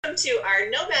welcome to our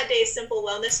No Bad Days Simple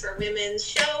Wellness for Women's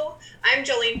show. I'm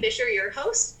Jolene Fisher, your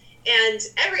host, and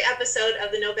every episode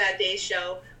of the No Bad Days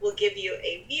show will give you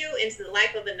a view into the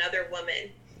life of another woman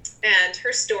and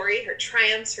her story, her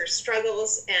triumphs, her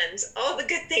struggles, and all the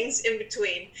good things in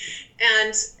between.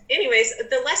 And anyways,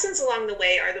 the lessons along the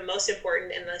way are the most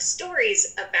important, and the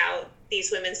stories about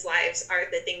these women's lives are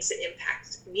the things that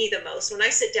impact me the most. When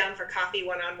I sit down for coffee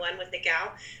one-on-one with a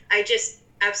gal, I just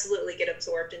absolutely get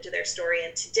absorbed into their story.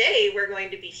 And today we're going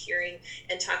to be hearing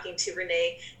and talking to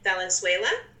Renee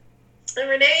Valenzuela. And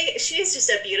Renee, she is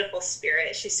just a beautiful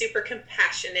spirit. She's super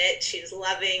compassionate. She's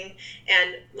loving.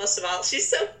 And most of all, she's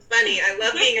so funny. I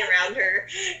love being around her.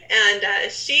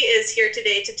 And she is here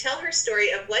today to tell her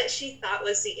story of what she thought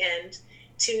was the end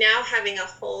to now having a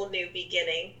whole new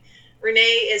beginning.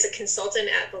 Renee is a consultant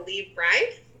at Believe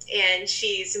Bride, and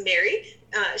she's married.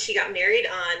 She got married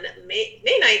on May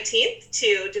 19th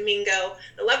to Domingo,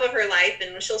 the love of her life,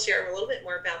 and she'll share a little bit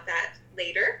more about that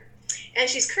later. And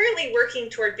she's currently working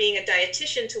toward being a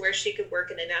dietitian to where she could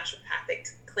work in a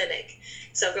naturopathic clinic.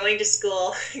 So going to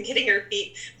school, getting her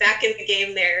feet back in the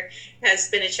game there has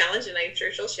been a challenge, and I'm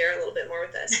sure she'll share a little bit more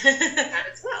with us that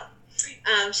as well.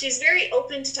 She's very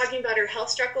open to talking about her health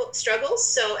struggles.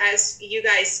 So as you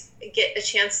guys get a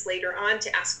chance later on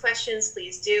to ask questions,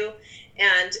 please do.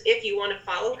 And if you want to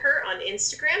follow her on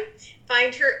Instagram,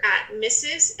 find her at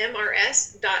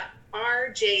mrsmrs.rjv.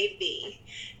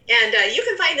 And you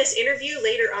can find this interview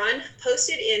later on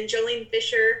posted in Jolene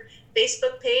Fisher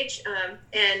Facebook page.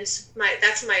 And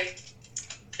that's my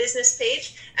business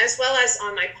page, as well as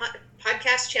on my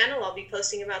podcast channel. I'll be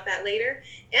posting about that later.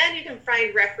 And you can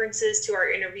find references to our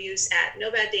interviews at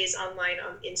No Bad Days Online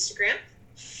on Instagram.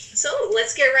 So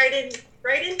let's get right into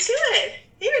it.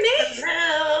 Hey, Renee.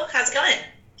 Hello. How's it going?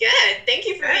 Good. Thank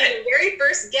you for being the very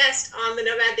first guest on the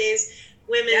No Bad Days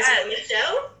Women's Wellness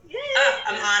Show. Yay. Oh,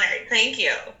 I'm honored. Thank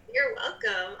you. You're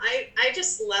welcome. I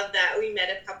just love that. We met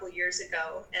a couple years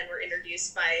ago and were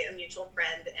introduced by a mutual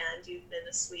friend, and you've been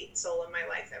a sweet soul in my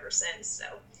life ever since. So.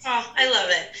 Oh, I love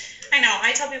it. I know.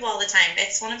 I tell people all the time,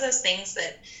 it's one of those things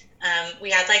that we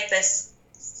had like this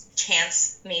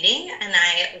chance meeting, and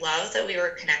I love that we were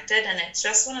connected, and it's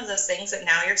just one of those things that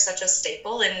now you're such a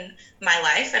staple in my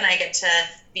life, and I get to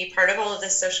be part of all of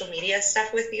this social media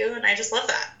stuff with you, and I just love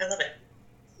that. I love it.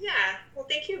 Yeah. Well,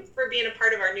 thank you for being a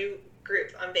part of our new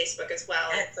group on Facebook as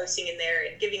well, and posting in there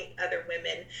and giving other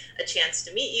women a chance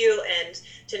to meet you and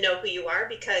to know who you are,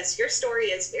 because your story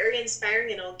is very inspiring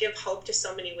and it'll give hope to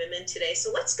so many women today.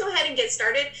 So let's go ahead and get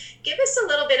started. Give us a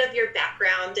little bit of your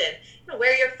background and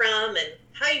where you're from and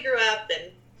how you grew up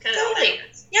and kind of all that.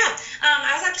 Yeah.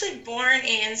 I was actually born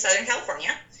in Southern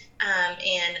California,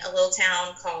 in a little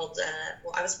town called,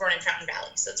 I was born in Fountain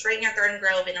Valley, so it's right near Garden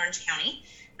Grove in Orange County.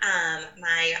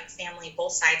 My family,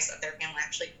 both sides of their family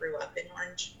actually grew up in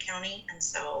Orange County, and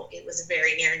so it was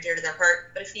very near and dear to their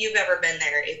heart. But if you've ever been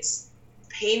there, it's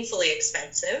painfully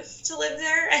expensive to live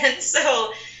there. And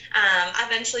so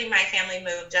eventually my family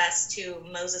moved us to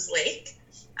Moses Lake,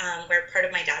 where part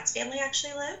of my dad's family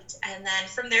actually lived. And then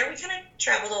from there, we kind of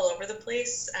traveled all over the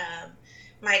place.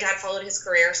 My dad followed his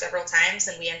career several times,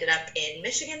 and we ended up in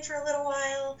Michigan for a little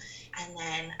while. And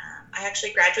then I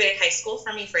actually graduated high school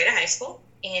from Ephrata High School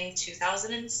in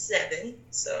 2007,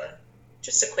 so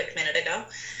just a quick minute ago.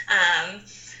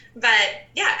 But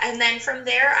yeah, and then from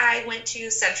there I went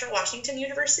to Central Washington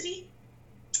University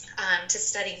to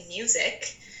study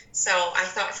music. So I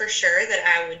thought for sure that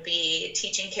I would be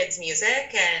teaching kids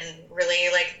music and really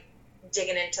like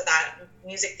digging into that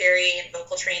music theory and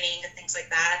vocal training and things like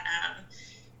that.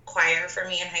 Choir for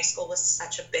me in high school was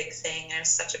such a big thing. It was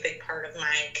such a big part of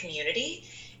my community.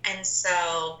 And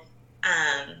so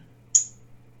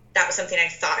that was something I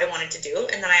thought I wanted to do.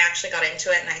 And then I actually got into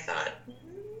it and I thought,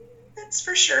 that's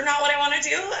for sure not what I want to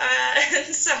do.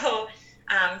 And so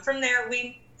from there,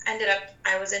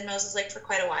 I was in Moses Lake for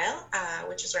quite a while,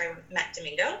 which is where I met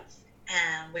Domingo.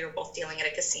 And we were both dealing at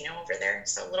a casino over there,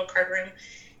 so a little card room.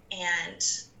 And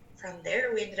from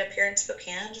there, we ended up here in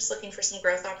Spokane, just looking for some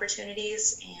growth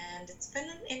opportunities. And it's been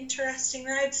an interesting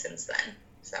ride since then.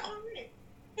 So,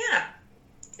 yeah.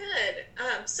 Good.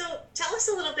 So tell us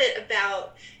a little bit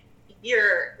about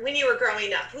when you were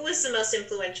growing up. Who was the most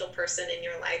influential person in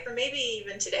your life, or maybe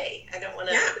even today? I don't want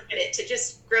to limit it to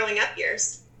just growing up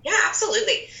years. Yeah,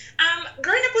 absolutely.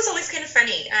 Growing up was always kind of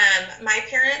funny. My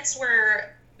parents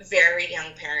were very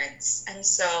young parents, and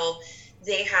so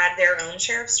they had their own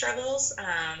share of struggles.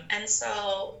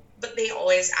 But they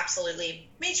always absolutely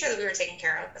made sure that we were taken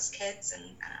care of as kids,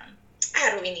 and I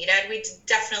had what we needed. We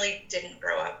definitely didn't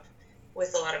grow up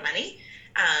with a lot of money.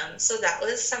 So that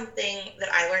was something that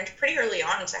I learned pretty early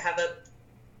on, to have a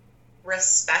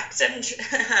respect and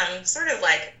sort of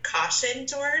like caution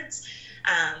towards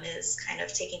is kind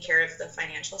of taking care of the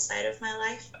financial side of my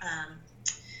life.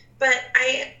 But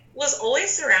I was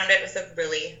always surrounded with a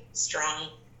really strong,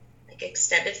 like,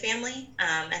 extended family.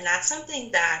 And that's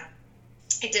something that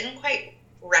I didn't quite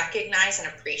recognize and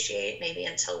appreciate maybe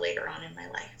until later on in my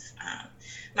life.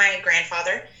 My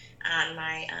grandfather on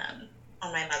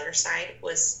my mother's side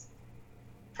was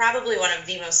probably one of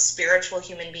the most spiritual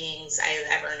human beings I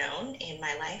have ever known in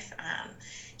my life.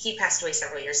 He passed away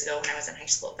several years ago when I was in high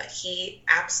school, but he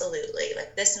absolutely,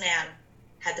 like, this man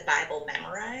had the Bible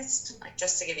memorized, like,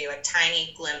 just to give you a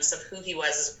tiny glimpse of who he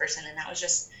was as a person. And that was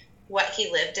just what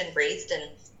he lived and breathed. And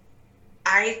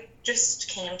I just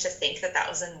came to think that that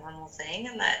was a normal thing,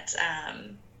 and that,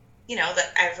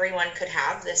 that everyone could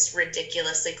have this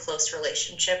ridiculously close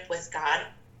relationship with God,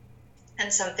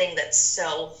 and something that's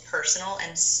so personal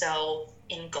and so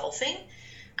engulfing.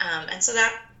 And so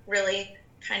that really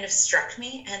kind of struck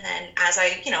me. And then as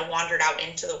I, wandered out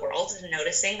into the world and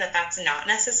noticing that that's not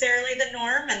necessarily the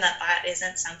norm, and that that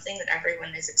isn't something that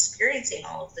everyone is experiencing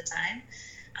all of the time.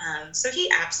 So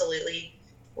he absolutely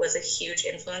was a huge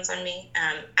influence on me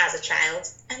as a child.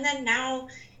 And then now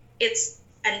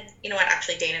and you know what,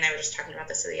 actually, Dane and I were just talking about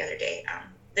this the other day.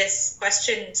 This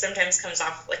question sometimes comes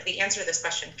off, like, the answer to this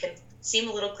question can seem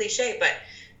a little cliche, but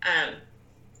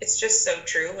it's just so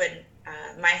true. And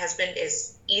my husband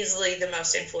is easily the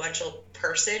most influential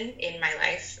person in my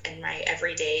life and my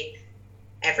everyday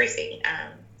everything.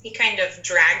 He kind of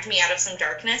dragged me out of some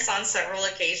darkness on several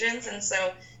occasions. And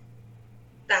so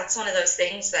that's one of those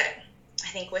things that I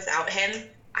think without him,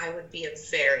 I would be a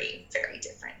very, very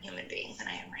different human being than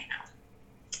I am right now.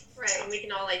 Right, and we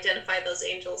can all identify those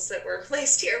angels that were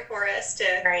placed here for us to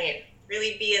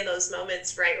really be in those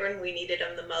moments right when we needed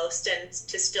them the most, and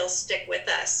to still stick with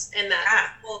us. And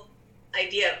that whole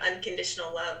idea of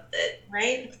unconditional love that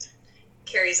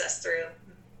carries us through.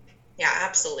 Yeah,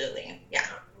 absolutely. Yeah.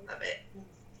 I love it.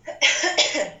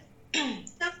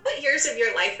 So what years of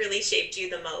your life really shaped you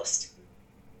the most?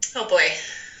 Oh boy,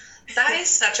 that is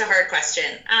such a hard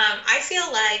question. I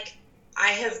feel like I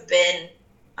have been,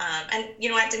 and you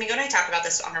know what, Domingo and I talk about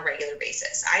this on a regular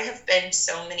basis. I have been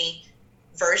so many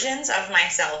versions of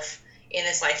myself in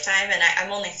this lifetime, and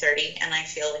I'm only 30, and I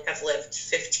feel like I've lived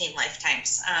 15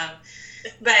 lifetimes.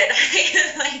 But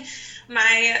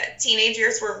my teenage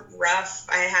years were rough.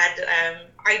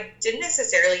 I didn't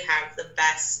necessarily have the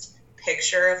best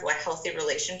picture of what healthy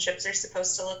relationships are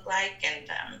supposed to look like, and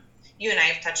you and I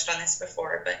have touched on this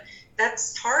before, but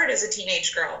that's hard as a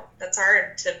teenage girl. That's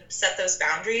hard to set those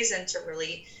boundaries and to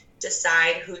really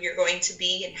decide who you're going to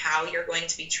be and how you're going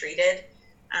to be treated.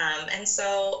 And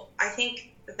so I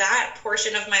think that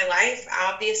portion of my life,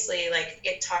 obviously, like,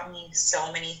 it taught me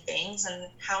so many things and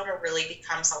how to really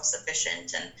become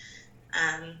self-sufficient.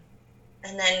 And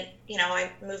then,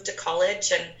 I moved to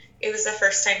college, and it was the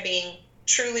first time being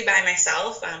truly by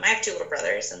myself. I have two little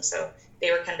brothers, and so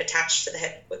they were kind of attached to the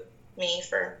hip with me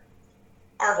for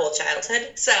our whole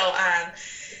childhood. So I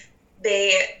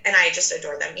just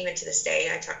adore them. Even to this day,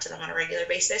 I talk to them on a regular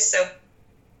basis. So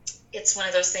it's one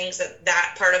of those things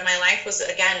that part of my life was,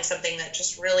 again, something that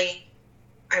just really,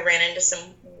 I ran into some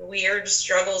weird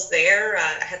struggles there.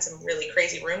 I had some really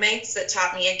crazy roommates that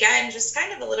taught me, again, just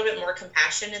kind of a little bit more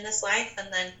compassion in this life.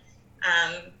 And then,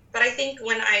 but I think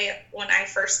when I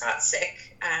first got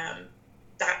sick,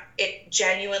 that it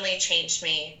genuinely changed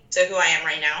me to who I am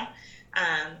right now.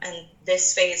 And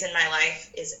this phase in my life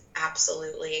is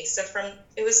absolutely,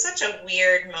 it was such a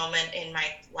weird moment in my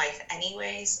life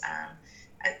anyways.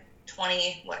 At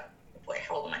 20,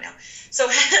 how old am I now? So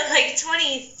like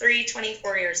 23,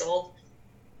 24 years old,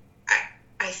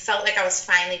 I felt like I was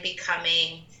finally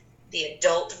becoming the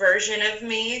adult version of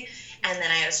me. And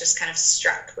then I was just kind of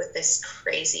struck with this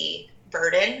crazy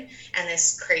burden and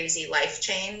this crazy life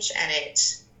change. And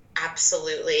it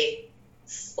absolutely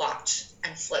flopped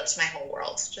and flipped my whole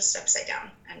world just upside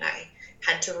down. And I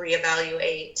had to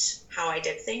reevaluate how I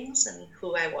did things and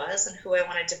who I was and who I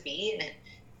wanted to be. And it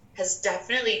has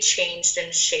definitely changed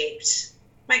and shaped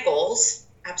my goals.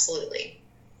 Absolutely.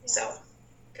 Yeah. So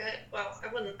good. Well,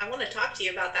 I want to talk to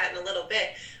you about that in a little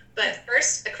bit. But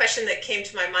first, a question that came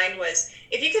to my mind was,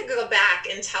 if you could go back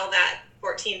and tell that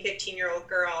 14, 15-year-old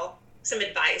girl some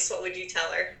advice, what would you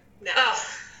tell her now? Oh.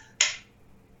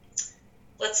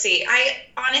 Let's see.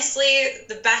 Honestly,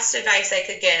 the best advice I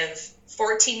could give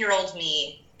 14-year-old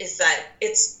me is that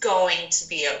it's going to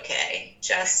be okay.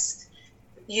 Just,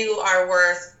 you are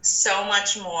worth so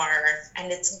much more,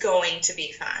 and it's going to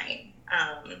be fine.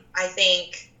 I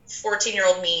think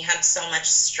 14-year-old me had so much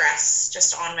stress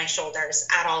just on my shoulders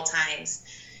at all times.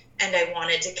 and I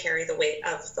wanted to carry the weight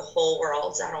of the whole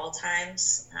world at all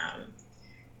times.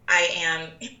 I'm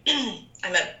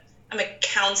a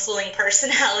counseling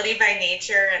personality by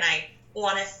nature, and I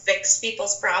want to fix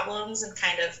people's problems and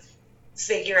kind of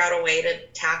figure out a way to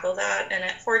tackle that. And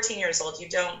at 14 years old, you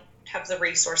don't have the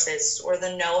resources or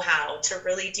the know-how to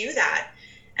really do that.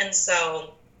 And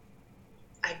so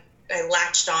I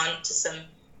latched on to some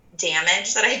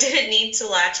damage that I didn't need to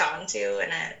latch on to,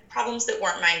 and problems that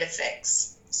weren't mine to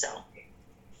fix. So,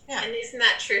 yeah. And isn't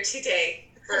that true today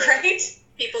for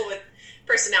people with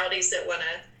personalities that want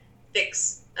to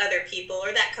fix other people,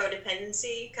 or that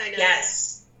codependency kind of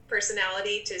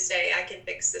personality to say, I can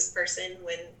fix this person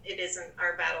when it isn't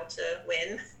our battle to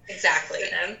win.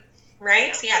 Exactly.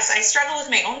 Right? Yeah. Yes. I struggle with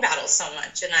my own battles so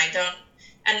much, and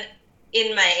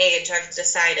in my age, I've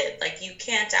decided, like, you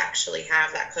can't actually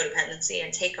have that codependency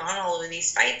and take on all of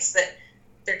these fights that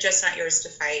they're just not yours to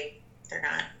fight. They're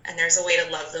not. And there's a way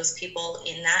to love those people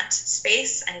in that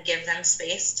space and give them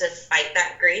space to fight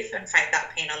that grief and fight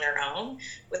that pain on their own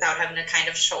without having to kind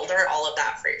of shoulder all of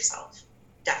that for yourself.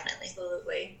 Definitely.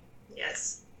 Absolutely.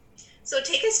 Yes. So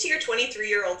take us to your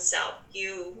 23-year-old self.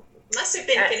 You must have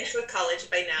been finished with college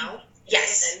by now.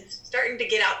 Yes. And starting to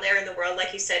get out there in the world,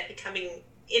 like you said, becoming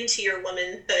into your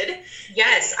womanhood.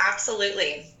 Yes,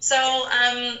 absolutely. So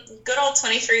good old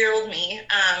 23-year-old me.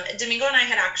 Domingo and I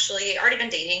had actually already been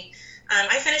dating.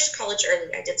 I finished college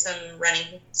early. I did some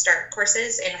running start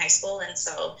courses in high school, and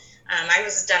so I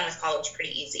was done with college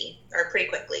pretty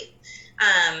quickly.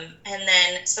 And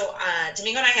then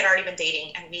Domingo and I had already been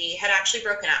dating, and we had actually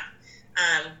broken up.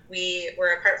 We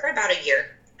were apart for about a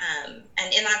year.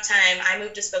 And in that time, I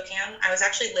moved to Spokane. I was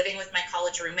actually living with my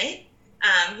college roommate,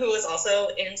 who was also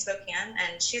in Spokane,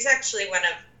 and she's actually one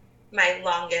of my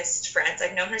longest friends.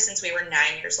 I've known her since we were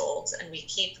 9 years old, and we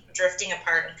keep drifting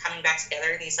apart and coming back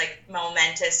together in these like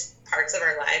momentous parts of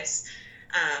our lives.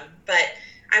 But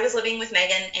I was living with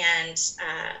Megan, and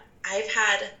I've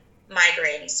had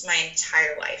migraines my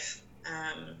entire life.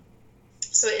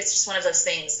 So it's just one of those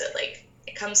things that, like,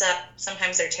 it comes up.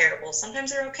 Sometimes they're terrible,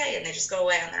 sometimes they're okay, and they just go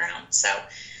away on their own. So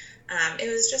it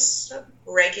was just a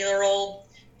regular old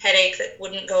headache that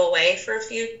wouldn't go away for a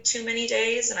few too many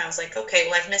days. And I was like, okay,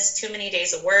 well, I've missed too many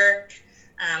days of work.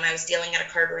 I was dealing at a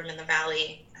card room in the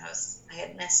Valley. I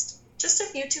had missed just a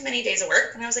few too many days of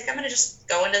work. And I was like, I'm going to just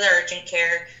go into the urgent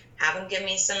care, have them give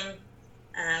me some,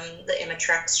 the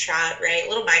Imitrex shot, right? A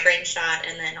little migraine shot,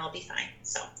 and then I'll be fine.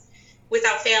 So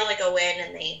without fail, I go in,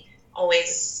 and they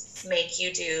always make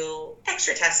you do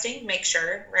extra testing, make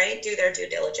sure, right? Do their due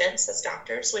diligence as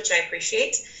doctors, which I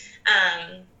appreciate.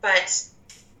 But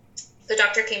the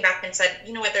doctor came back and said,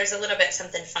 you know what, there's a little bit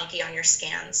something funky on your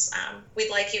scans. We're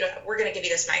going to give you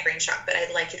this migraine shot, but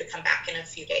I'd like you to come back in a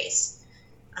few days.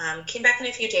 Came back in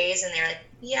a few days, and they're like,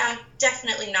 yeah,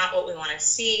 definitely not what we want to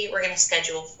see. We're going to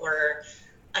schedule for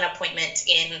an appointment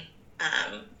in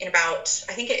about,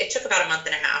 I think it took about a month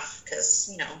and a half because,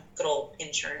 you know, good old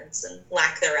insurance and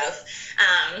lack thereof.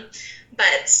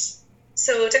 But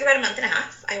so it took about a month and a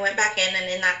half. I went back in, and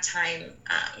in that time,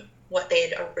 what they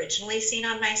had originally seen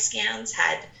on my scans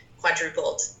had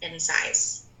quadrupled in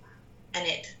size, and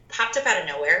it popped up out of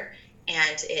nowhere,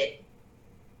 and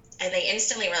they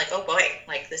instantly were like, oh boy,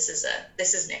 like this is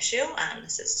an issue.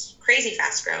 This is crazy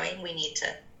fast growing. We need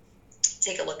to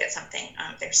take a look at something.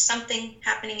 There's something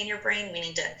happening in your brain. We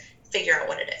need to figure out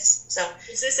what it is. So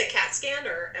is this a CAT scan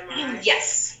or MRI?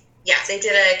 Yes. They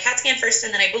did a CAT scan first,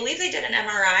 and then I believe they did an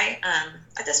MRI.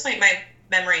 At this point, my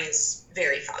memory is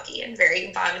very foggy and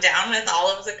very bogged down with all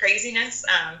of the craziness.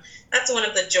 That's one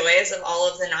of the joys of all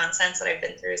of the nonsense that I've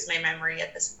been through, is my memory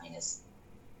at this point is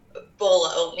a bowl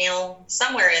of oatmeal.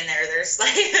 Somewhere in there, there's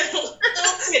like little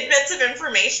tidbits of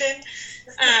information.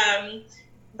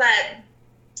 But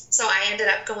so I ended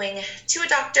up going to a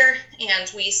doctor,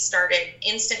 and we started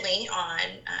instantly on,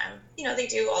 they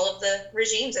do all of the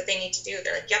regimes that they need to do.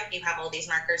 They're like, yep, you have all these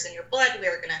markers in your blood. We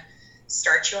are going to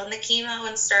start you on the chemo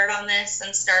and start on this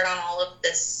and start on all of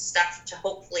this stuff to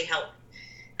hopefully help.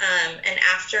 And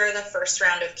after the first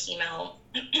round of chemo,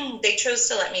 they chose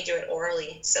to let me do it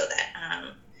orally so that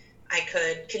I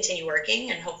could continue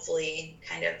working and hopefully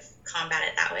kind of combat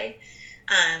it that way.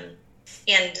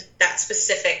 And that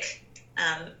specific,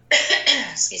 that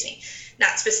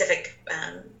specific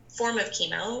form of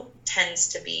chemo tends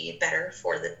to be better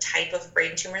for the type of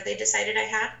brain tumor they decided I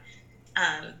had.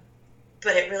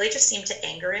 But it really just seemed to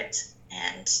anger it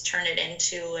and turn it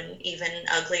into an even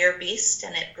uglier beast.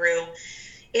 And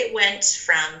it went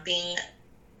from being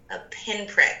a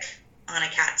pinprick on a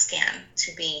CAT scan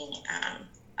to being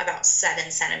about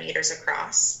 7 centimeters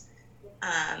across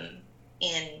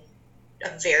in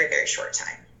a very, very short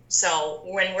time. So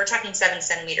when we're talking 7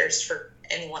 centimeters for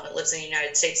anyone that lives in the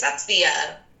United States, that's the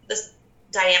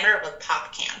diameter of a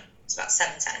pop can. It's about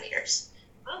 7 centimeters.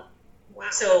 Oh, wow.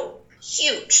 So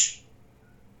huge.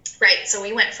 Right. So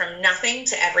we went from nothing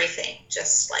to everything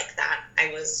just like that.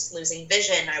 I was losing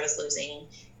vision. I was losing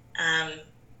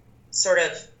sort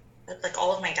of like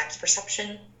all of my depth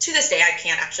perception. To this day, I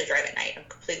can't actually drive at night. I'm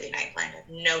completely night blind. I have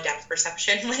no depth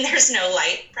perception when there's no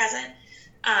light present.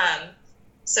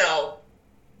 So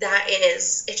that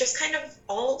is, it just kind of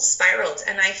all spiraled.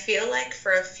 And I feel like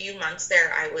for a few months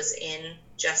there, I was in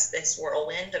just this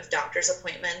whirlwind of doctor's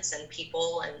appointments and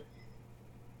people. And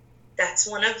that's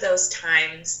one of those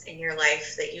times in your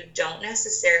life that you don't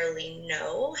necessarily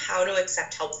know how to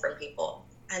accept help from people.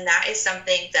 And that is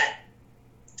something that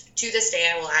to this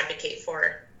day I will advocate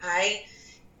for.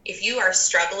 If you are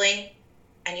struggling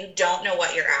and you don't know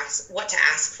what to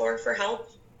ask for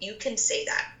help, you can say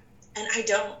that. And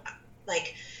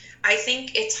I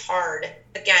think it's hard,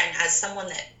 again, as someone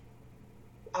that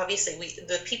obviously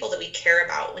the people that we care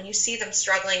about, when you see them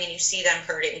struggling and you see them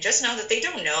hurting, just know that they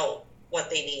don't know what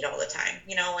they need all the time,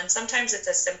 and sometimes it's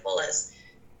as simple as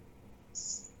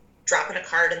dropping a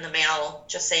card in the mail,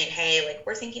 just saying, hey, like,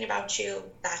 we're thinking about you.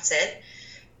 That's it.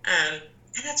 And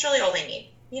that's really all they need.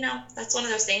 That's one of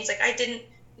those things. Like, I didn't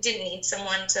need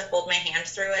someone to hold my hand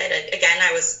through it. Again,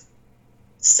 I was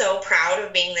so proud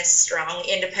of being this strong,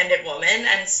 independent woman.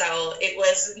 And so it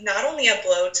was not only a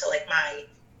blow to like my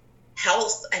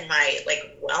health and my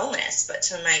like wellness, but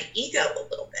to my ego a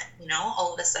little bit,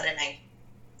 all of a sudden I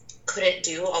couldn't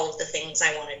do all of the things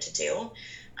I wanted to do.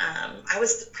 I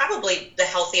was probably the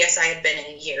healthiest I had been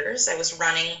in years. I was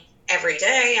running every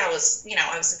day. I was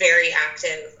very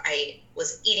active. I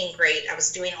was eating great. I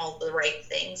was doing all the right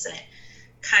things. And it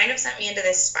kind of sent me into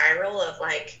this spiral of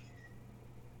like,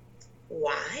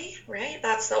 why, right?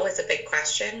 That's always a big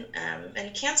question.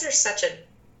 And cancer is such a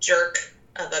jerk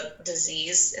of a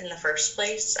disease in the first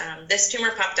place. This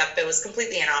tumor popped up. It was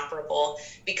completely inoperable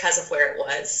because of where it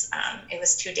was. It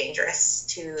was too dangerous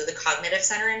to the cognitive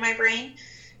center in my brain.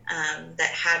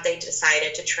 That had they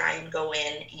decided to try and go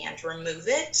in and remove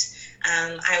it,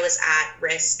 I was at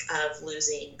risk of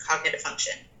losing cognitive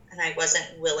function, and I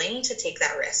wasn't willing to take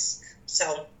that risk.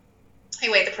 So I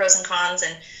weighed the pros and cons,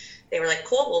 and they were like,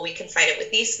 cool, well, we can fight it with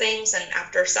these things. And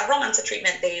after several months of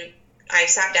treatment, I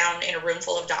sat down in a room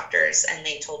full of doctors, and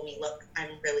they told me, look,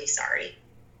 I'm really sorry.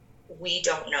 We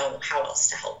don't know how else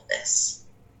to help this.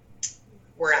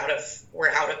 We're out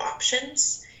of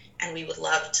options. And we would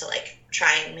love to like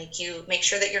try and make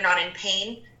sure that you're not in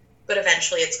pain, but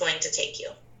eventually it's going to take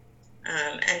you.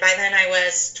 And by then I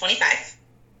was 25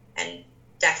 and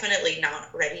definitely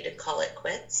not ready to call it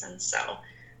quits. And so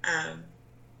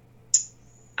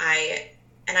I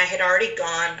had already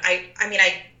gone,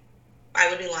 I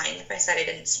would be lying if I said I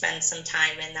didn't spend some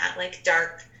time in that like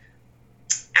dark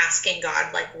asking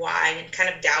God, like why, and kind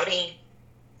of doubting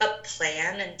a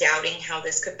plan and doubting how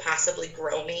this could possibly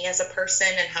grow me as a person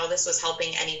and how this was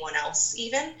helping anyone else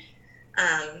even.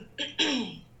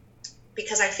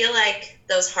 Because I feel like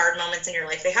those hard moments in your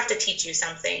life, they have to teach you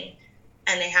something,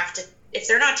 and if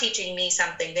they're not teaching me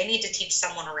something, they need to teach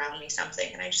someone around me something.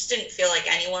 And I just didn't feel like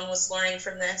anyone was learning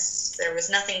from this. There was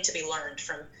nothing to be learned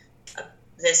from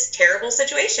this terrible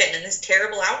situation and this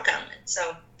terrible outcome. And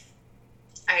so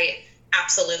I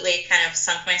absolutely kind of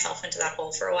sunk myself into that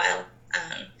hole for a while.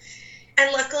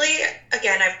 And luckily,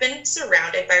 again, I've been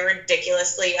surrounded by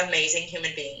ridiculously amazing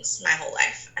human beings my whole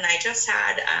life. And I just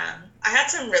I had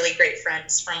some really great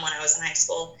friends from when I was in high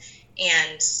school,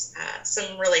 and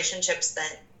some relationships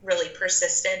that really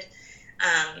persisted,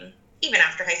 even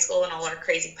after high school and all our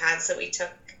crazy paths that we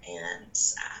took. And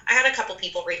I had a couple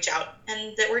people reach out,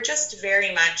 and that were just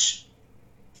very much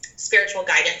spiritual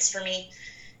guidance for me,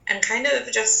 and kind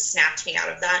of just snapped me out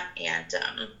of that.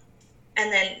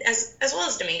 And then as well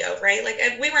as Domingo, right? Like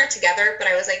we weren't together, but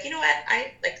I was like, you know what?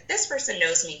 This person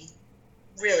knows me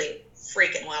really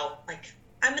freaking well. Like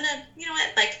I'm gonna, you know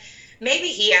what? Like maybe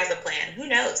he has a plan. Who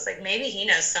knows? Like maybe he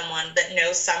knows someone that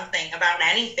knows something about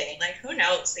anything. Like who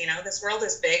knows? This world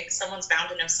is big. Someone's bound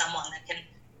to know someone that can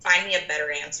find me a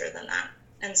better answer than that.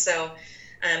 And so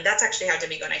that's actually how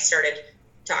Domingo and I started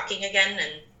talking again.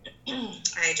 And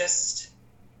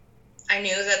I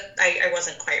knew that I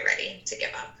wasn't quite ready to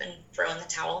give up and throw in the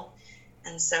towel.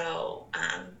 And so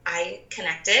I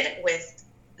connected with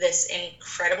this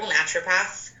incredible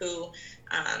naturopath who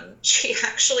she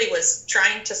actually was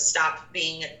trying to stop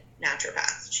being a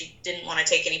naturopath. She didn't want to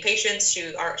take any patients.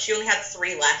 She only had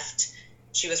 3 left.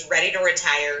 She was ready to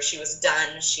retire. She was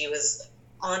done. She was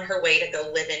on her way to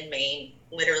go live in Maine,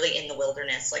 literally in the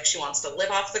wilderness. Like she wants to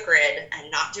live off the grid and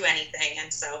not do anything.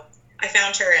 And so I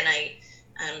found her,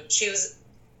 and she was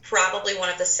probably one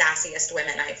of the sassiest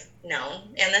women I've known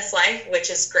in this life, which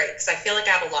is great because I feel like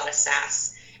I have a lot of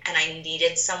sass, and I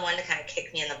needed someone to kind of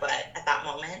kick me in the butt at that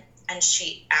moment. And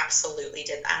she absolutely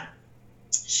did that.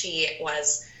 She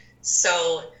was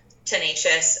so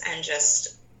tenacious and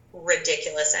just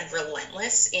ridiculous and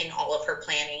relentless in all of her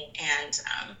planning. And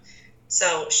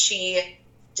so she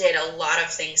did a lot of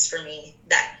things for me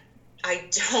that I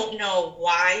don't know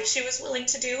why she was willing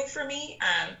to do for me.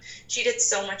 She did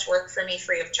so much work for me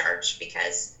free of charge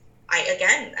because I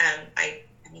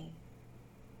mean,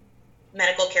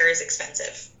 medical care is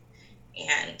expensive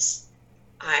and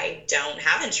I don't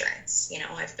have insurance. You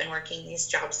know, I've been working these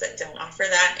jobs that don't offer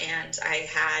that. And I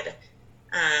had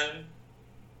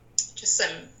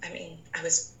I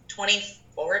was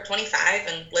 24, 25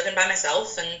 and living by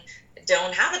myself and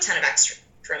don't have a ton of extra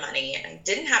money. And I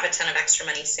didn't have a ton of extra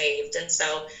money saved. And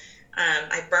so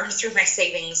I burned through my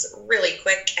savings really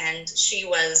quick. And she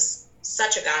was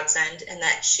such a godsend in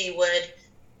that she would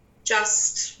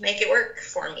just make it work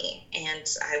for me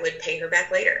and I would pay her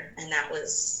back later. And that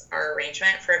was our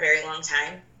arrangement for a very long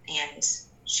time. And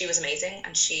she was amazing.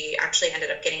 And she actually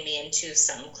ended up getting me into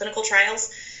some clinical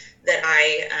trials that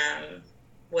I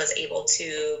was able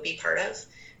to be part of.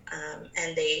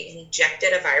 And they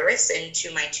injected a virus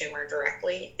into my tumor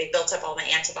directly. They built up all my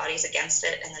antibodies against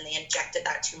it, and then they injected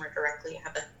that tumor directly. I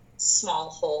have a small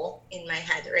hole in my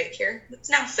head right here. It's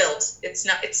now filled. It's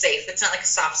safe. It's not like a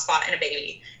soft spot in a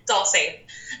baby. It's all safe.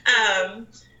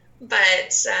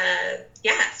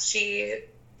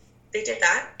 They did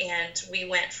that, and we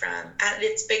went from, at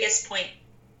its biggest point,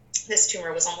 this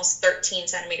tumor was almost 13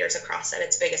 centimeters across at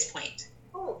its biggest point.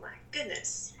 Oh my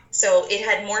goodness. So it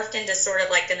had morphed into sort of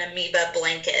like an amoeba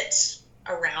blanket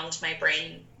around my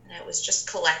brain. And it was just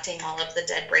collecting all of the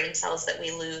dead brain cells that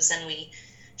we lose and we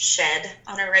shed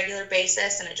on a regular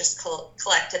basis. And it just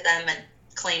collected them and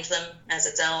claimed them as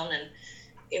its own. And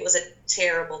it was a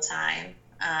terrible time.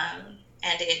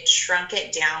 And it shrunk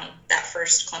it down. That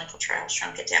first clinical trial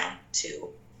shrunk it down to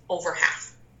over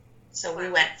half. So we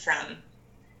went from,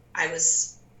 I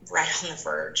was right on the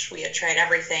verge. We had tried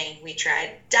everything. We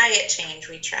tried diet change.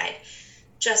 We tried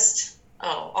just,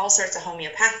 all sorts of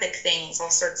homeopathic things, all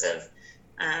sorts of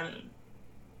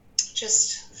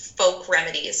just folk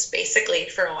remedies, basically,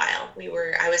 for a while.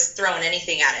 I was throwing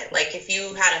anything at it. Like, if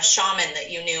you had a shaman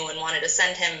that you knew and wanted to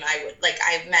send him, I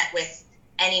met with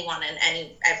anyone and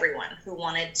everyone who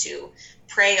wanted to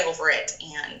pray over it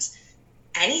and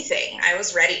anything. I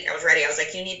was ready. I was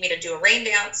like, you need me to do a rain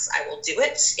dance? I will do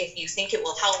it. If you think it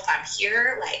will help, I'm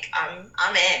here. Like,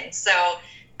 I'm in. So,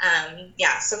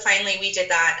 so finally we did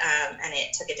that, and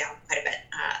it took it down quite a bit.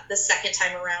 The second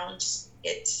time around,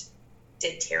 it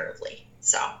did terribly.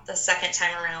 So the second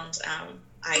time around,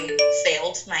 I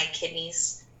failed my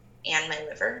kidneys and my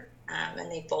liver, and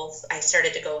I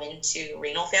started to go into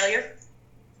renal failure,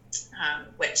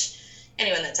 which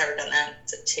anyone that's ever done that,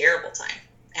 it's a terrible time.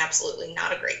 Absolutely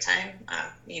not a great time.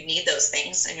 You need those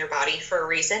things in your body for a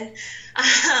reason.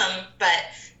 But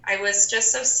I was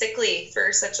just so sickly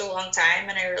for such a long time,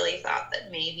 and I really thought that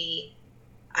maybe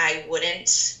I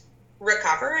wouldn't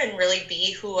recover and really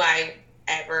be who I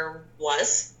ever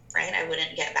was, right? I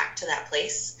wouldn't get back to that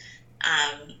place.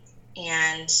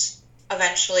 And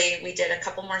eventually we did a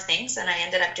couple more things, and I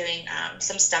ended up doing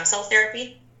some stem cell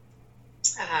therapy.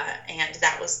 And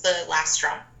that was the last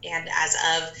straw. And as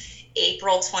of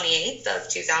April 28th of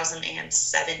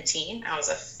 2017, I was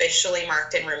officially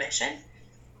marked in remission.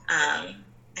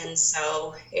 And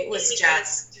so it was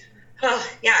just,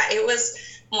 it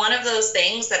was one of those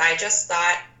things that I just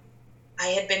thought I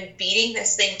had been beating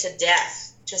this thing to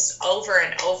death just over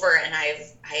and over. And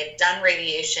I had done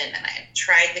radiation, and I had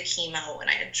tried the chemo, and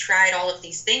I had tried all of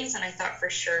these things. And I thought for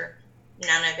sure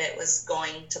none of it was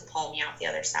going to pull me out the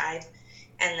other side.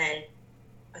 And then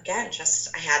again,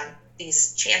 I had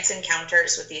these chance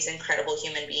encounters with these incredible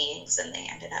human beings, and they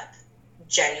ended up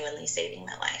genuinely saving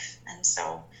my life. And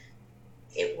so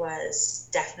it was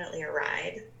definitely a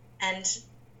ride. And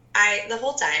the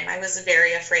whole time I was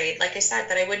very afraid, like I said,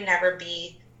 that I would never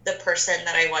be the person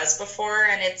that I was before.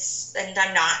 And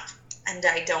I'm not, and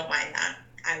I don't mind that.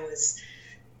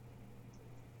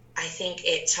 I think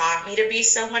it taught me to be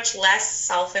so much less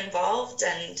self-involved.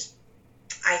 And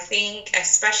I think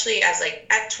especially as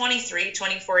at 23,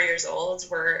 24 years old,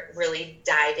 we're really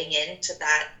diving into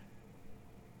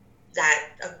that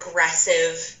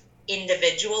aggressive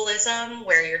individualism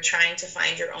where you're trying to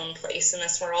find your own place in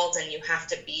this world, and you have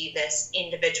to be this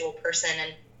individual person.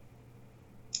 And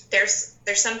there's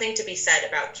something to be said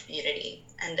about community.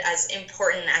 And as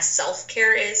important as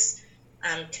self-care is,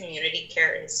 community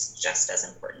care is just as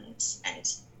important. And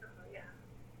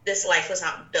this life was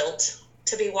not built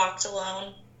to be walked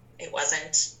alone. It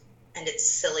wasn't. And it's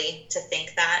silly to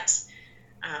think that.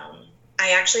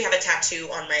 I actually have a tattoo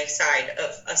on my side of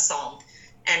a psalm,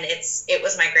 and it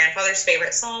was my grandfather's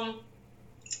favorite psalm.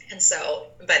 And so,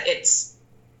 but it's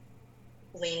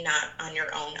lean not on your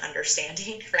own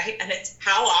understanding, right? And it's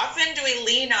how often do we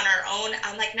lean on our own?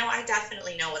 I'm like, no, I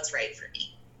definitely know what's right for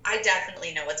me. I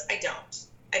definitely know I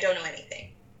don't know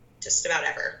anything, just about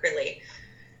ever, really.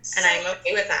 And I'm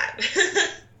okay with that.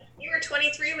 You were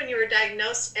 23 when you were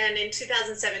diagnosed, and in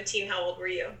 2017, how old were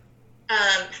you?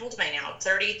 How old am I now?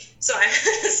 30. So I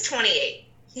was 28.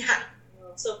 Yeah.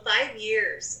 So 5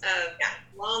 years of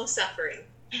long suffering.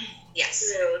 Yes.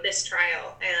 Through this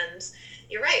trial. And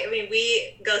you're right. I mean,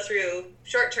 we go through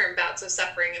short-term bouts of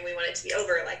suffering, and we want it to be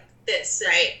over like this. And,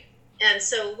 right. And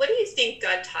so what do you think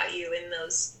God taught you in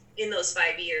those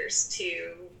 5 years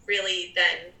to really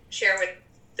then share with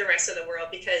the rest of the world?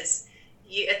 Because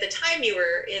at the time you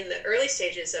were in the early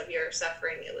stages of your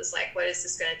suffering, it was like, what is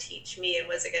this going to teach me, and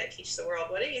what is it going to teach the world?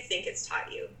 What do you think it's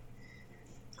taught you?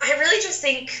 I really just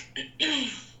think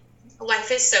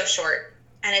life is so short,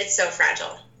 and it's so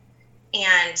fragile,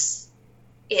 and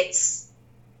it's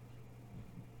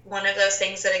one of those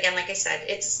things that, again, like I said,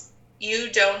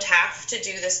 you don't have to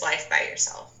do this life by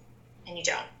yourself, and you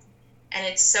don't. And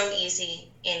it's so easy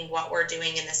in what we're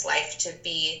doing in this life to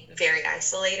be very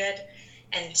isolated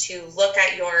and to look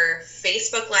at your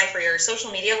Facebook life or your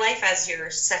social media life as your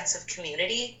sense of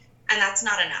community. And that's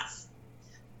not enough.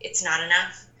 It's not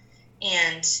enough.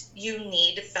 And you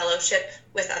need fellowship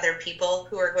with other people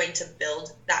who are going to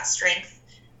build that strength.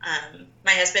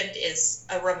 My husband is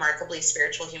a remarkably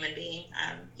spiritual human being.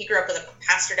 He grew up with a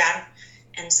pastor dad,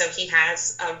 and so he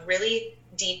has a really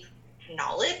deep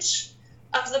knowledge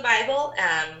of the Bible,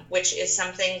 which is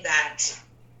something that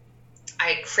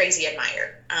I crazy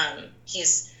admire.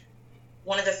 He's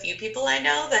one of the few people I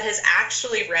know that has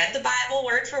actually read the Bible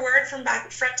word for word from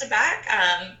front to back,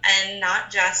 and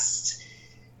not just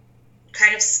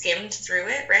kind of skimmed through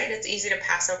it, right? It's easy to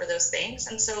pass over those things.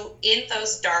 And so in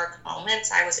those dark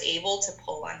moments, I was able to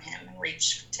pull on him and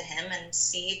reach to him and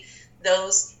see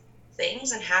those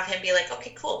things and have him be like,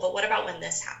 okay, cool, but what about when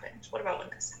this happened? What about when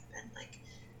this happened? Like,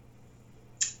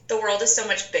 the world is so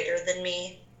much bigger than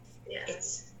me. Yeah.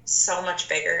 It's so much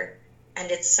bigger, and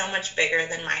it's so much bigger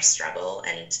than my struggle.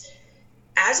 And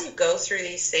as you go through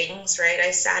these things, right,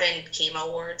 I sat in chemo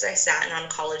wards, I sat in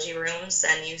oncology rooms,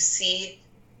 and you see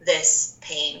this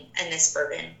pain and this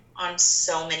burden on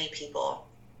so many people.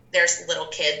 There's little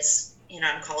kids in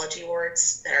oncology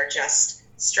wards that are just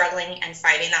struggling and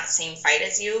fighting that same fight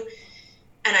as you.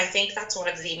 And I think that's one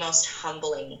of the most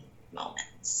humbling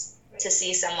moments, to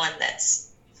see someone that's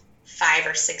 5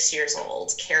 or 6 years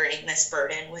old carrying this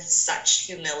burden with such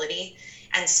humility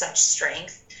and such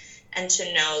strength, and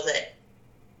to know that,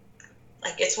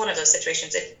 like, it's one of those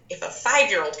situations, if a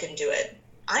 5-year-old can do it,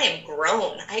 I am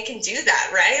grown. I can do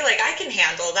that, right? Like, I can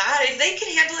handle that. If they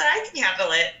can handle it, I can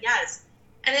handle it. Yes.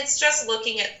 And it's just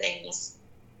looking at things.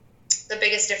 The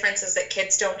biggest difference is that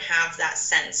kids don't have that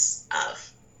sense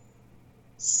of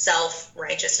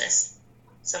self-righteousness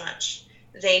so much.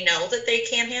 They know that they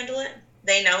can handle it.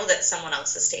 They know that someone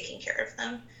else is taking care of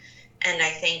them. And I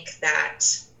think that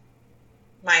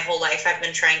my whole life I've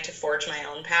been trying to forge my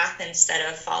own path instead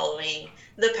of following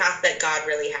the path that God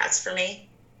really has for me.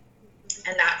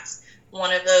 And that's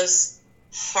one of those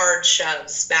hard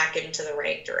shoves back into the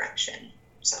right direction.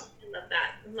 So I love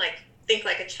that. Like, think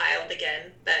like a child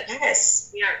again, that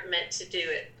yes, we aren't meant to do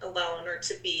it alone or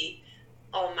to be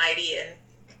almighty and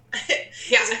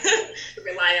to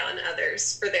rely on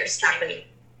others for their strength. Exactly.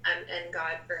 And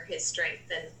God for his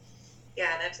strength. And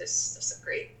yeah, that's just a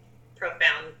great,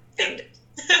 profound thing to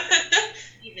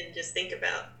even just think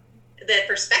about. The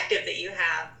perspective that you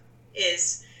have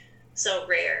is so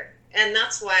rare. And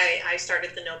that's why I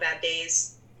started the No Bad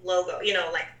Days logo, the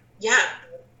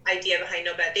idea behind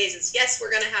No Bad Days is, yes,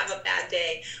 we're going to have a bad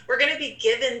day. We're going to be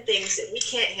given things that we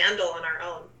can't handle on our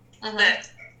own. Uh-huh. But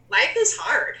life is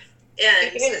hard.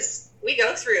 And it is. We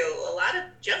go through a lot of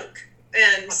junk.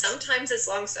 And sometimes it's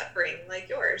long suffering, like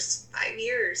yours, 5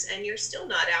 years, and you're still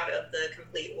not out of the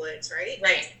complete woods, right?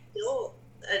 Right. It's still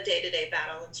a day-to-day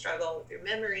battle and struggle with your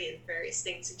memory and various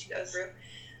things that you go through.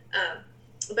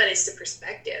 But it's the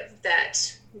perspective that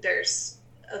there's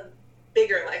a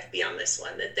bigger life beyond this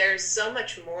one, that there's so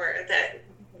much more that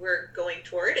we're going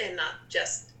toward and not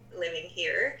just living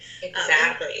here.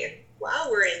 Exactly. While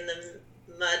we're in the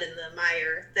mud and the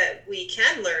mire, that we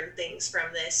can learn things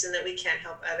from this and that we can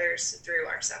help others through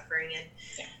our suffering. And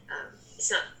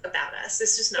it's not about us.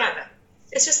 It's just not about us.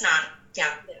 It's just not.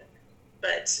 Yeah.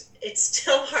 but it's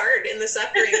still hard in the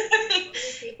suffering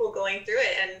of people going through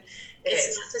it. And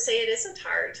it's not to say it isn't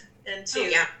hard and to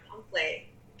downplay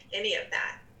any of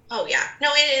that. Oh yeah.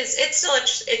 No, it is. It's still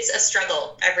it's a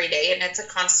struggle every day, and it's a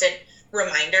constant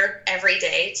reminder every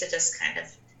day to just kind of,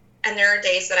 and there are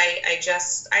days that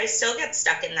I still get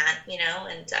stuck in that, you know,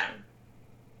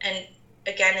 and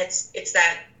again, it's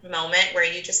that moment where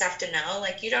you just have to know,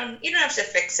 like, you don't have to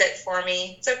fix it for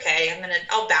me. It's okay.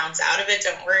 I'll bounce out of it.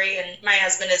 Don't worry. And my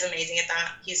husband is amazing at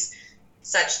that. He's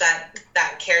such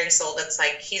that caring soul that's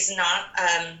like, he's not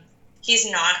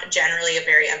generally a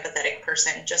very empathetic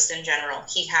person, just in general.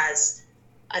 He has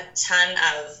a ton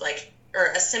of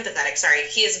a sympathetic, sorry.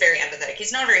 He is very empathetic.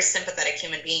 He's not a very sympathetic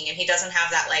human being, and he doesn't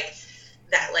have that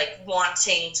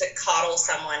wanting to coddle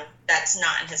someone that's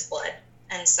not in his blood.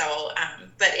 And so,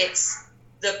 but it's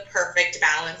the perfect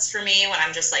balance for me when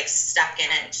I'm just like stuck in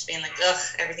it, just being like, ugh,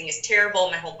 everything is terrible.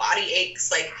 My whole body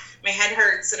aches. Like, my head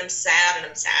hurts, and I'm sad, and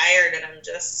I'm tired, and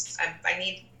I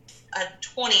need a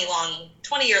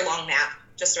 20-year long nap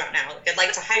just about now. Like, I'd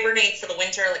like to hibernate for the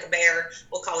winter like a bear.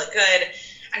 We'll call it good.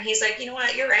 And he's like, you know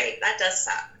what? You're right. That does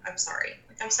suck. I'm sorry.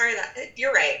 I'm sorry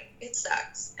you're right. It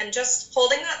sucks. And just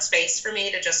holding that space for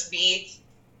me to just be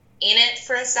in it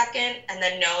for a second, and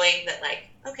then knowing that, like,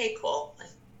 okay, cool.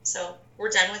 So we're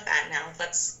done with that now.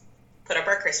 Let's put up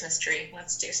our Christmas tree.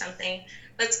 Let's do something.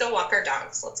 Let's go walk our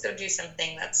dogs. Let's go do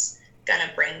something that's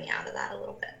gonna bring me out of that a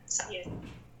little bit. So yeah.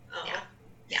 Oh.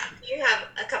 Yeah. You have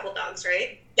a couple dogs,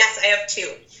 right? Yes, I have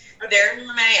two. Okay. They're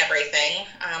my everything.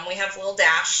 We have Little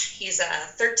Dash. He's a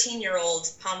 13-year-old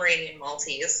Pomeranian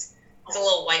Maltese. He's a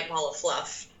little white ball of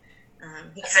fluff.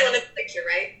 That's the one in the picture,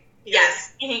 right?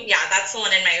 Yes. Yeah, that's the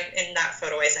one in that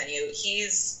photo I sent you.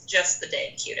 He's just the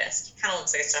dang cutest. He kind of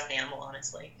looks like a stuffed animal,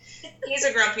 honestly. He's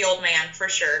a grumpy old man, for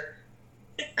sure.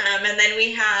 And then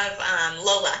we have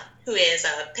Lola, who is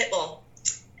a pit bull.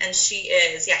 And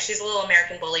she's a little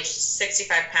American bully. She's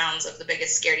 65 pounds of the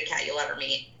biggest scaredy cat you'll ever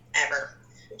meet, ever.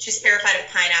 She's terrified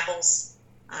of pineapples,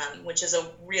 which is a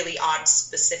really odd,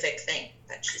 specific thing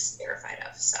that she's terrified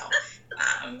of. So,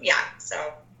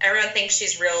 so everyone thinks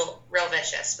she's real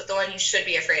vicious, but the one you should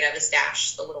be afraid of is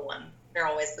Dash, the little one. They're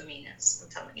always the meanest, I'm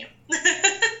telling you.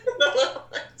 The little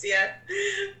ones, yeah.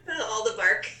 All the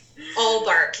bark. All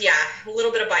bark, yeah. A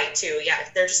little bit of bite, too. Yeah,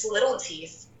 they're just little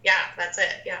teeth. Yeah, that's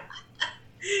it, yeah.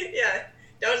 Yeah,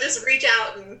 don't just reach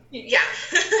out and... Yeah.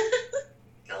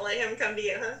 I'll let him come to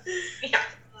you, huh? Yeah.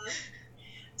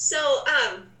 So,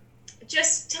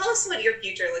 just tell us what your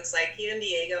future looks like. You and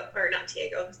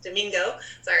Domingo,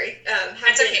 sorry.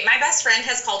 That's okay. My best friend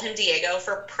has called him Diego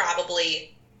for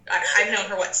probably, I've known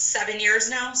her, 7 years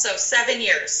now? So 7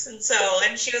 years.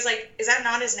 And she was like, is that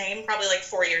not his name? Probably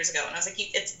 4 years ago. And I was like,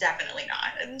 it's definitely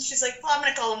not. And she's like, well, I'm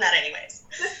going to call him that anyways.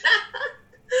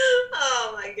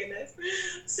 Oh my goodness.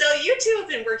 So you two have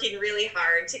been working really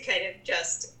hard to kind of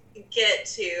just get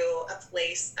to a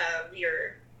place of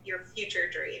your future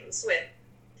dreams. With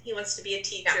he wants to be a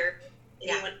teacher, and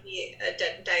you want to be a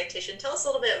dietitian. Tell us a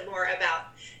little bit more about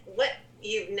what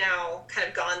you've now kind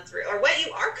of gone through, or what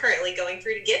you are currently going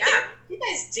through to get there. You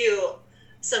guys do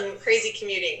some crazy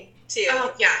commuting too.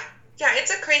 Oh yeah,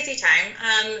 it's a crazy time.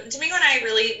 Domingo and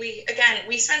I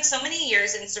we spent so many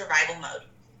years in survival mode,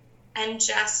 and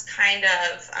just kind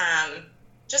of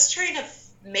just trying to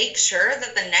make sure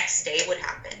that the next day would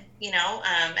happen, you know?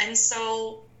 And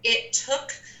so it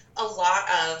took a lot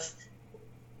of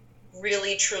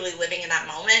really, truly living in that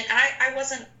moment. And I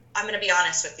wasn't, I'm going to be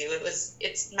honest with you,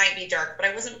 it might be dark, but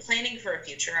I wasn't planning for a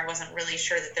future. I wasn't really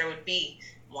sure that there would be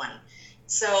one.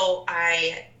 So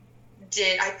I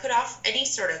put off any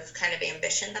sort of kind of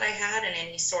ambition that I had and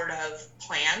any sort of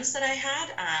plans that I had.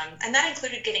 And that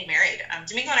included getting married.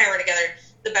 Domingo and I were together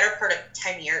the better part of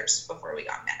 10 years before we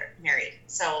got married.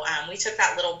 So we took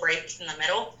that little break in the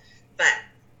middle, but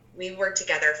we were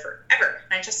together forever.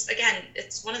 And again,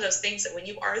 it's one of those things that when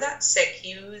you are that sick,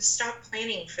 you stop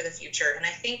planning for the future. And I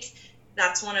think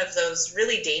that's one of those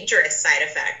really dangerous side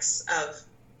effects of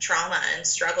trauma and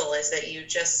struggle, is that you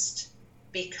just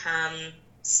become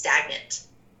stagnant.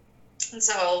 And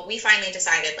so we finally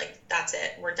decided, that's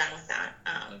it. We're done with that.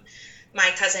 My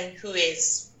cousin, who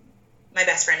is my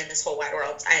best friend in this whole wide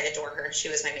world, I adore her. She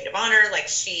was my maid of honor.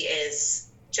 She is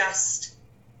just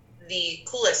the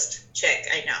coolest chick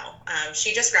I know.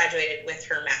 She just graduated with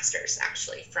her master's,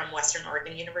 actually, from Western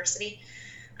Oregon University.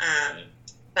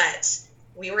 But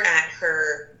we were at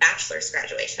her bachelor's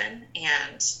graduation,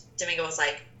 and Domingo was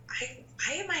like,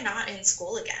 why am I not in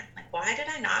school again? Why did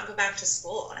I not go back to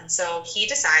school? And so he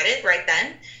decided right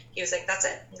then, he was like, that's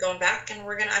it, I'm going back, and I'm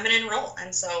going to enroll.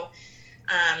 And so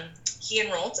He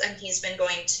enrolled, and he's been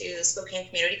going to Spokane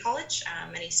Community College,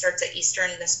 and he starts at Eastern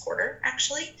this quarter,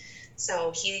 actually.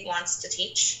 So he wants to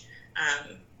teach.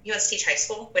 He wants to teach high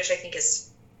school, which I think is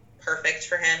perfect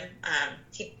for him.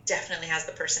 He definitely has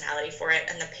the personality for it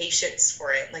and the patience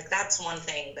for it. Like, that's one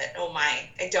thing that, oh my,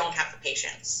 I don't have the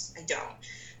patience. I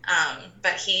don't.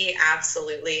 But he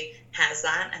absolutely has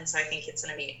that, and so I think it's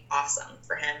going to be awesome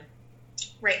for him.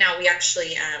 Right now, we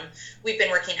actually, we've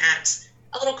been working at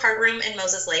a little card room in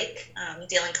Moses Lake,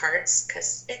 dealing cards,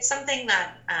 because it's something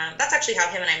that, that's actually how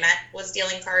him and I met, was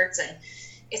dealing cards, and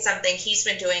it's something he's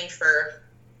been doing for,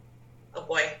 oh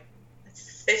boy,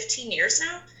 15 years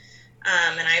now,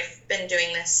 and I've been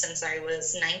doing this since I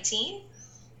was 19,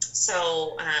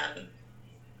 so,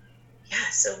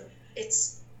 so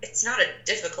it's not a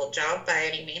difficult job by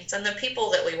any means, and the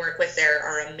people that we work with there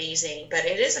are amazing, but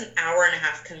it is an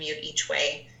hour-and-a-half commute each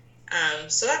way.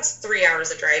 So that's 3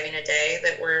 hours of driving a day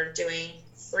that we're doing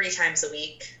 3 times a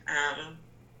week.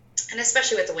 And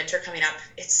especially with the winter coming up,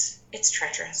 it's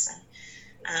treacherous.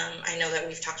 And I know that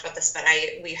we've talked about this, but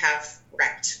we have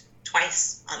wrecked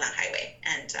twice on that highway.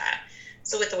 And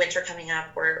so with the winter coming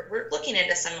up, we're looking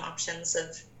into some options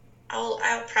of,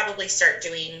 I'll probably start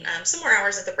doing some more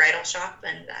hours at the bridal shop,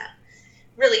 and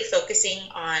really focusing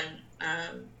on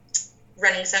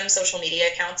running some social media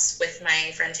accounts with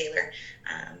my friend Taylor,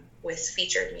 with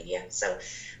Featured Media. So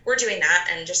we're doing that,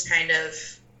 and just kind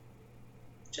of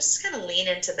lean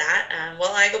into that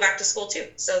while I go back to school too.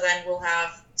 So then we'll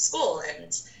have school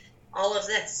and all of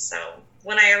this. So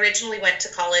when I originally went to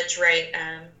college, right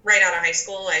out of high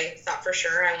school, I thought for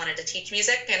sure I wanted to teach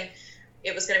music, and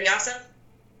it was going to be awesome.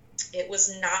 It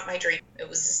was not my dream. It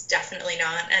was definitely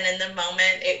not. And in the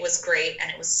moment, it was great,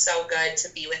 and it was so good to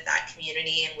be with that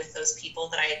community and with those people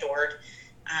that I adored.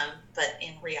 But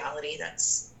in reality,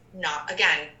 that's not,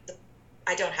 again,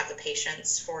 I don't have the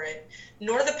patience for it,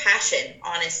 nor the passion,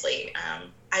 honestly.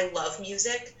 I love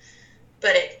music,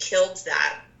 but it killed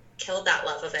that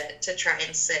love of it to try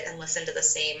and sit and listen to the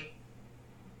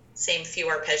same few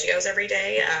arpeggios every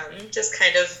day. Just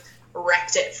kind of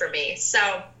wrecked it for me.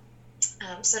 So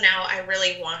now I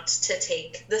really want to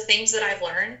take the things that I've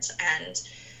learned and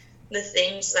the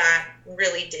things that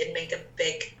really did make a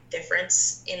big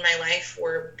difference in my life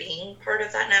were being part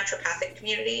of that naturopathic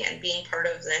community and being part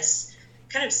of this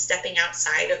kind of stepping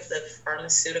outside of the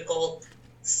pharmaceutical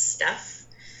stuff.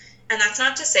 And that's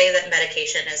not to say that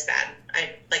medication is bad.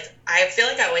 I feel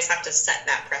like I always have to set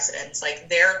that precedence. Like,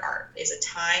 there is a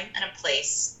time and a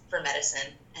place for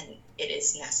medicine, and it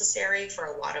is necessary for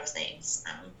a lot of things.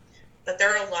 But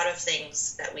there are a lot of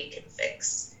things that we can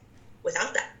fix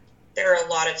without that. There are a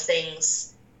lot of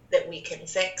things that we can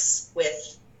fix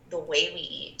with the way we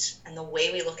eat and the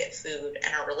way we look at food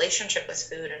and our relationship with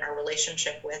food and our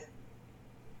relationship with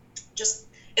just,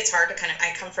 it's hard to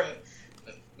I come from,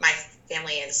 my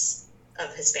family is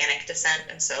of Hispanic descent,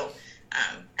 and so,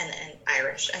 and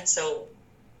Irish. And so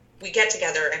we get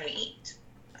together and we eat.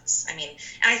 And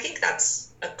I think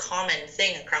that's a common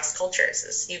thing across cultures,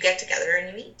 is you get together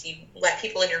and you eat. You let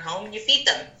people in your home and you feed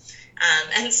them.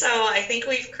 And so I think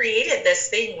we've created this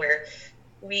thing where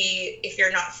if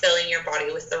you're not filling your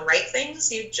body with the right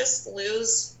things, you just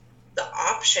lose the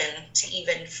option to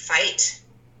even fight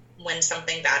when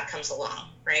something bad comes along,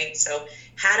 right? So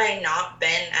had I not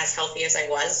been as healthy as I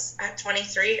was at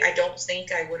 23, I don't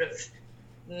think I would have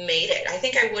made it. I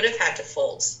think I would have had to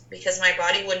fold, because my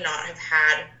body would not have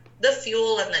had the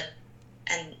fuel and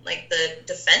the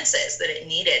defenses that it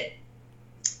needed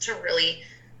to really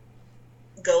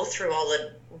go through all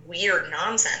the weird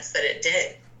nonsense that it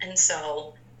did. And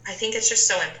so I think it's just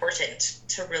so important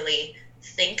to really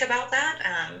think about that.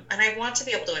 And I want to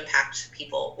be able to impact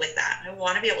people with that. I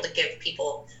want to be able to give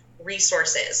people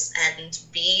resources and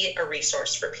be a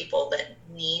resource for people that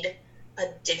need a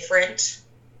different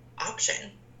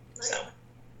option. Right. So,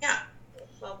 yeah.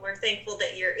 Well, we're thankful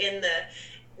that you're in the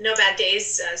No Bad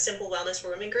Days Simple Wellness for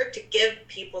Women group to give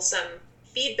people some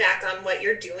feedback on what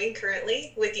you're doing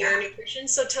currently with your nutrition.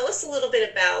 So tell us a little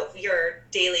bit about your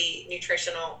daily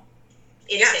nutritional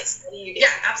intake. What do you do?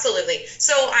 Yeah, absolutely.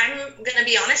 So I'm going to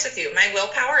be honest with you. My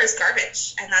willpower is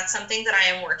garbage, and that's something that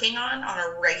I am working on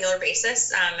a regular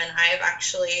basis. And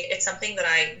it's something that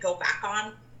I go back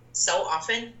on so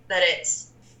often that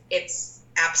it's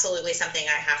absolutely something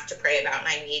I have to pray about, and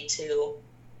I need to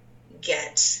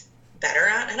get better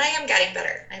at. And I am getting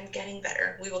better. I'm getting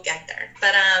better. We will get there.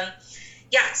 But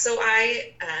so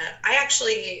I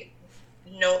actually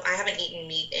I haven't eaten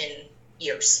meat in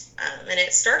years. And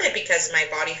it started because my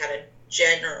body had a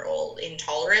general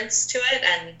intolerance to it,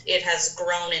 and it has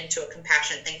grown into a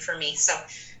compassion thing for me. So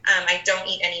I don't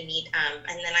eat any meat,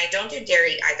 and then I don't do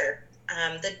dairy either.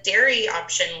 The dairy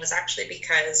option was actually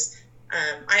because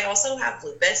I also have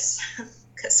lupus,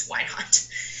 because why not?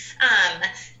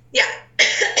 Yeah.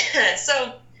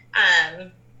 So,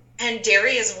 and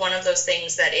dairy is one of those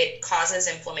things that it causes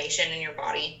inflammation in your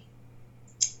body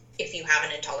if you have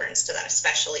an intolerance to that,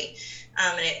 especially.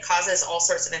 And it causes all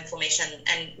sorts of inflammation.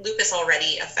 And lupus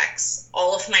already affects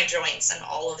all of my joints and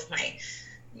all of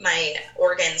my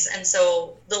organs. And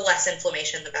so the less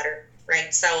inflammation, the better,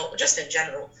 right? So just in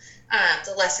general,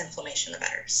 the less inflammation, the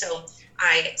better. So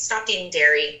I stopped eating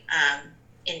dairy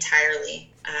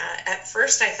entirely. At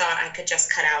first, I thought I could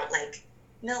just cut out like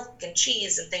milk and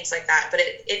cheese and things like that, but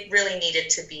it really needed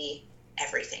to be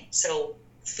everything. So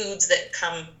foods that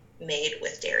come made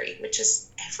with dairy, which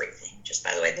is everything. Just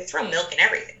by the way, they throw milk in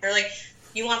everything. They're like,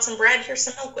 you want some bread? Here's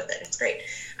some milk with it. It's great.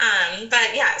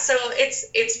 But yeah, so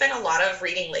it's been a lot of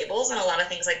reading labels and a lot of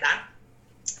things like that.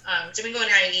 Domingo and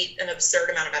I eat an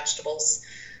absurd amount of vegetables.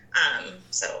 And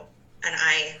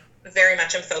I very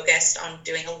much am focused on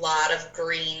doing a lot of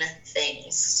green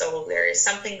things. So there is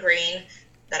something green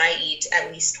that I eat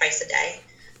at least twice a day,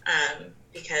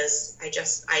 because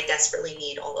I desperately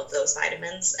need all of those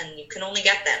vitamins, and you can only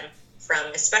get them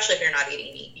from, especially if you're not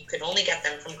eating meat, you can only get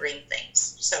them from green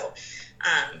things. So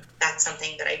that's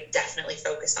something that I definitely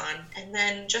focus on. And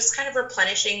then just kind of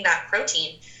replenishing that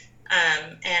protein,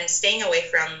 and staying away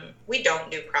from, we don't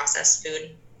do processed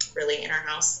food really in our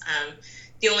house.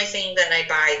 The only thing that I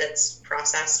buy that's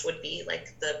processed would be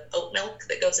like the oat milk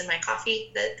that goes in my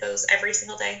coffee that goes every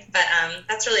single day. But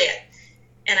that's really it.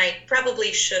 And I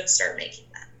probably should start making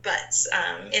that.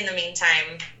 But in the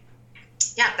meantime,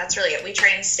 yeah, that's really it. We try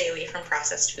and stay away from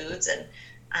processed foods. And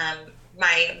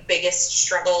my biggest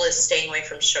struggle is staying away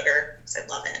from sugar, because I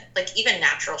love it. Like even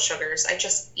natural sugars, I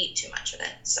just eat too much of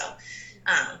it. So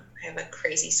I have a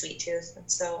crazy sweet tooth.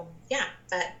 And so, yeah,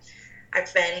 but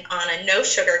I've been on a no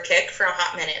sugar kick for a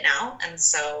hot minute now. And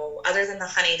so other than the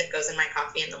honey that goes in my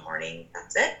coffee in the morning,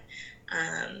 that's it.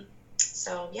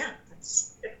 So yeah,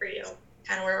 that's good for you.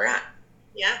 Kind of where we're at.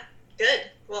 Yeah, good.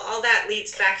 Well, all that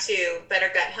leads back to better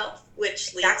gut health,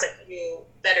 which leads to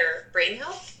better brain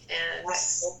health and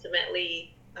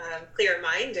ultimately clear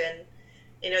mind. And,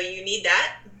 you need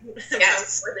that more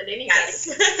than anybody.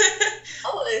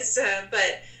 Always.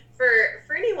 But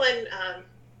for anyone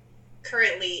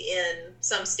currently in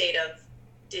some state of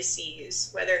disease,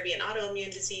 whether it be an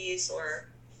autoimmune disease or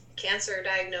cancer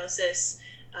diagnosis,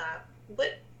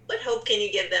 what hope can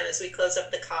you give them as we close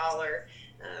up the call? Or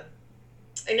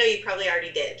I know you probably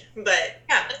already did, but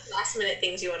last minute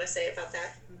things you want to say about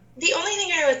that? The only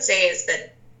thing I would say is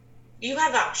that you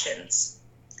have options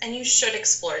and you should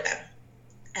explore them.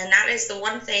 And that is the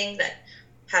one thing that,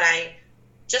 had I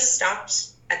just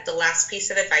stopped at the last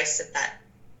piece of advice of that,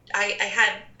 I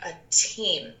had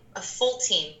a full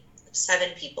team of 7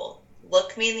 people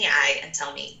look me in the eye and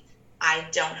tell me, I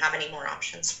don't have any more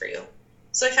options for you.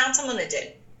 So I found someone that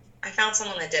did. I found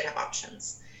someone that did have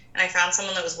options. And I found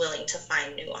someone that was willing to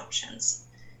find new options.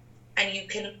 And you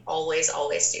can always,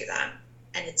 always do that.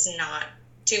 And it's not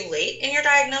too late in your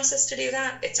diagnosis to do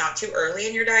that. It's not too early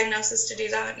in your diagnosis to do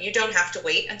that. You don't have to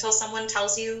wait until someone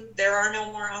tells you there are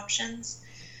no more options.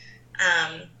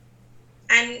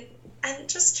 And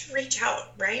just to reach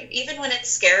out, right? Even when it's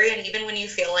scary and even when you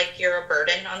feel like you're a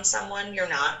burden on someone, you're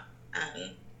not.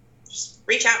 Just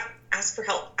reach out, ask for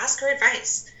help, ask for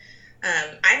advice.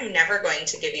 I'm never going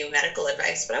to give you medical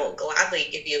advice, but I will gladly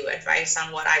give you advice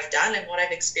on what I've done and what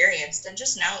I've experienced. And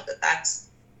just know that that's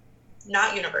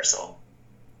not universal.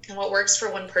 And what works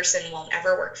for one person won't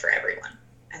ever work for everyone.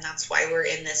 And that's why we're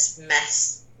in this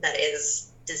mess that is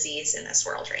disease in this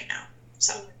world right now.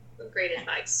 So great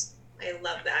advice. I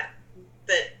love that.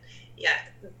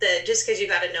 Just because you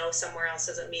got to know somewhere else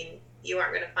doesn't mean you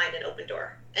aren't going to find an open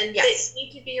door. And you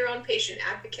need to be your own patient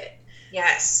advocate.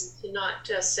 Yes. To not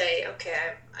just say,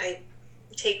 okay, I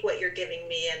take what you're giving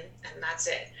me and that's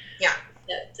it. Yeah.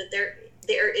 That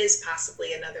there is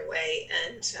possibly another way.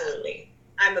 And absolutely.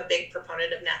 I'm a big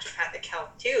proponent of naturopathic health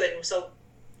too. And so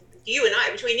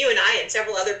between you and I and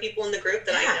several other people in the group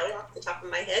that I know off the top of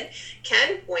my head,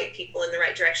 can point people in the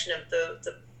right direction of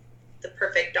the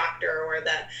perfect doctor or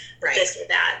the this or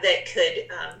that could.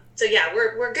 So yeah,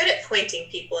 we're good at pointing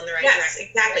people in the right direction. Yes,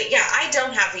 exactly. Yeah, I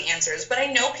don't have the answers, but I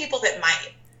know people that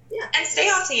might. Yeah. And stay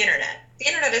off the internet. The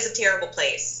internet is a terrible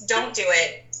place. Don't do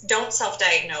it. Don't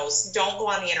self-diagnose. Don't go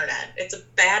on the internet. It's a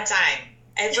bad time.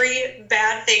 Every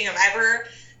bad thing I've ever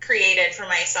created for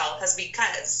myself has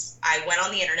because I went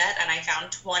on the internet and I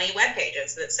found 20 web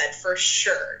pages that said, for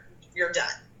sure, you're done.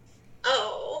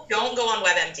 Oh. Don't go on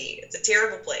WebMD. It's a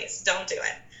terrible place. Don't do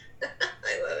it.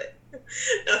 I love it.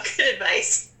 No, good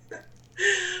advice.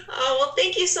 Oh, well,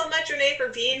 thank you so much, Renee, for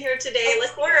being here today.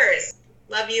 Of course.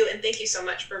 Love you, and thank you so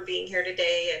much for being here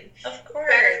today. And of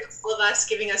course, all of us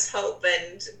giving us hope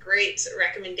and great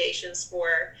recommendations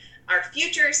for our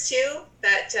futures too.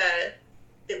 That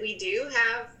we do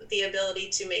have the ability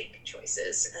to make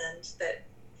choices, and that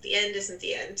the end isn't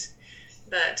the end.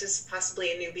 That is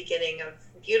possibly a new beginning of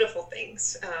beautiful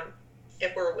things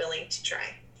if we're willing to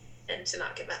try and to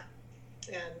not give up.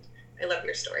 And I love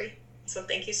your story. So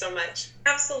thank you so much.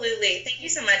 Absolutely. Thank you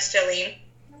so much, Jolene.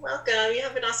 You're welcome. You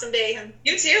have an awesome day.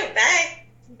 You too. Bye.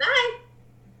 Bye.